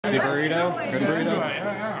The burrito? Good burrito?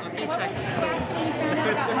 Yeah. What was your reaction when you found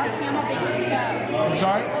out about Mark Hamill being on the show? I'm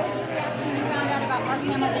sorry? What was your reaction when you found out about Mark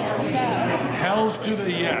Hamill being on the show? Hell's to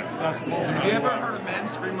the yes. That's ultimately. Have you ever heard a man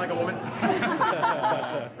scream like a woman?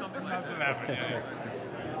 Something doesn't happen. Yeah.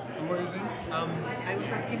 What is it? I was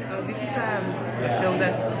asking, this is a show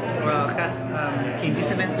that has, in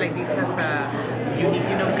this event like this, has a unique,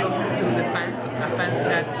 closer to the fans,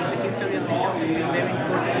 that in the history of the show has been very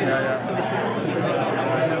important to the community.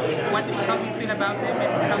 How do you feel about them,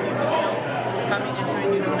 and how is the show coming,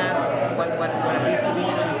 entering, now, what appears to be,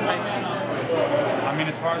 exciting? I mean,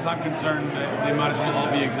 as far as I'm concerned, they might as well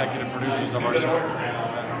all be executive producers of our show.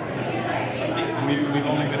 We've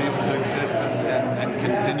only been able to exist and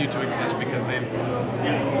continue to exist because they've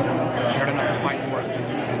cared enough to fight for us and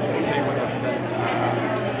stay with us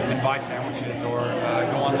and buy sandwiches or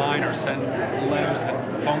go online or send letters and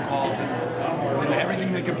phone calls and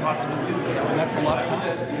everything they could possibly do. And that's a lot of time.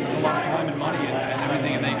 It's a lot of time and money and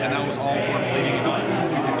everything. And that was all toward believing in us and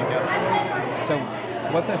what we did together. So,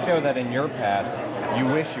 what's a show that in your past you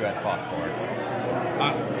wish you had fought for?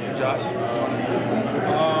 Josh?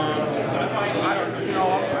 I don't,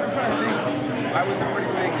 I'm trying to think. I was a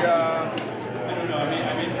pretty big,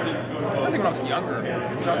 I think when I was younger,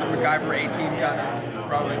 so I was a guy for 18 guy,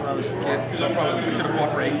 probably when I was a kid, so I probably should have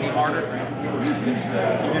fought for 18 harder,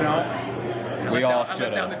 We all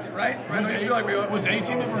should have. Right? I feel like Was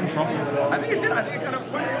 18 ever in trouble? I think it did. I think it kind of,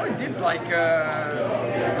 well, it only did like 3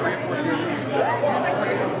 or 4 seasons. Isn't that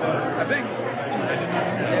crazy? I think.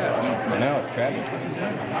 Yeah. I know, it's tragic. So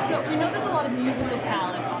we know there's a lot of musical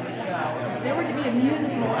talent on the show. If there were to be a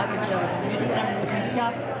musical episode of Music Emerald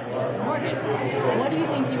Chuck Morgan, what do you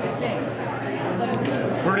think you would think?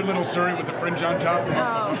 Pretty Little Surrey with the fringe on top. We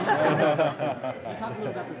talked a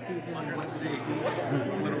little about the season. Under the sea.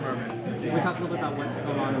 Little Mermaid. We talked a little bit about what's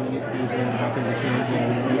going on in the new season, how things are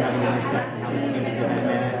changing, you have an intersect, and how it changes the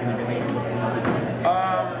dynamic and everything.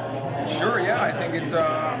 Sure, yeah, I think it.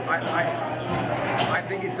 I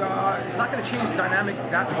think it. It's not going to change the dynamic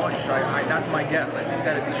that much. That's my guess. I think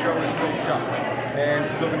that the show is still Chuck, and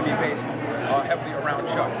it's still going to be based heavily around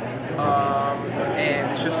Chuck,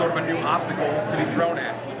 and it's just sort of a new obstacle to be thrown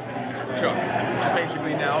at Chuck.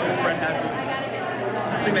 Basically, now his friend has this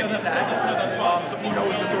thing that he's had, so he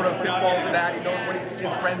knows the sort of pitfalls of that. He knows what his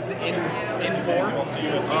friend's in for.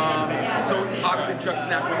 So obviously Chuck's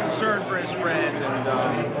natural concern for his friend, and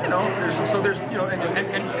there's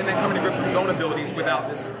and then coming to grips with his own abilities without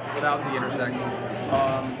the intersect.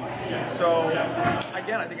 So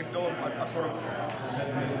again, I think it's still a sort of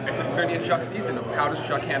it's going to be a Chuck season of how does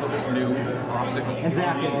Chuck handle this new obstacle. And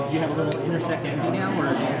Zach, do you have a little intersect envy now, or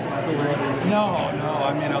are you still ready? No.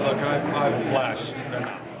 I mean, look, I've flashed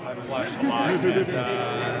enough. I've flashed a lot.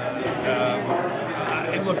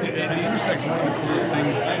 And look, the intersect's one of the coolest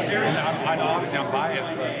things. And I know obviously I'm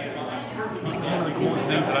biased, but it's one of the coolest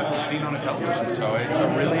things that I've ever seen on a television show. It's a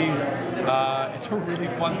really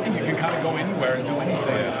fun thing. You can kind of go anywhere and do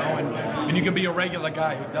anything, and you can be a regular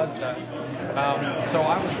guy who does that. So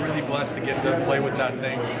I was really blessed to get to play with that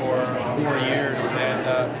thing for 4 years,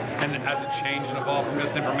 and as it changed and evolved from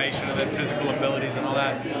just information and then physical abilities and all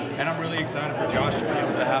that. And I'm really excited for Josh to be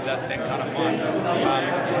able to have that same kind of fun.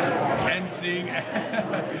 And seeing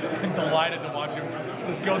and delighted to watch him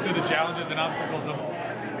just go through the challenges and obstacles of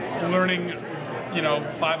learning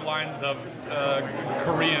 5 lines of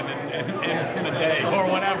Korean in a day or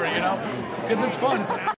whatever, because it's fun.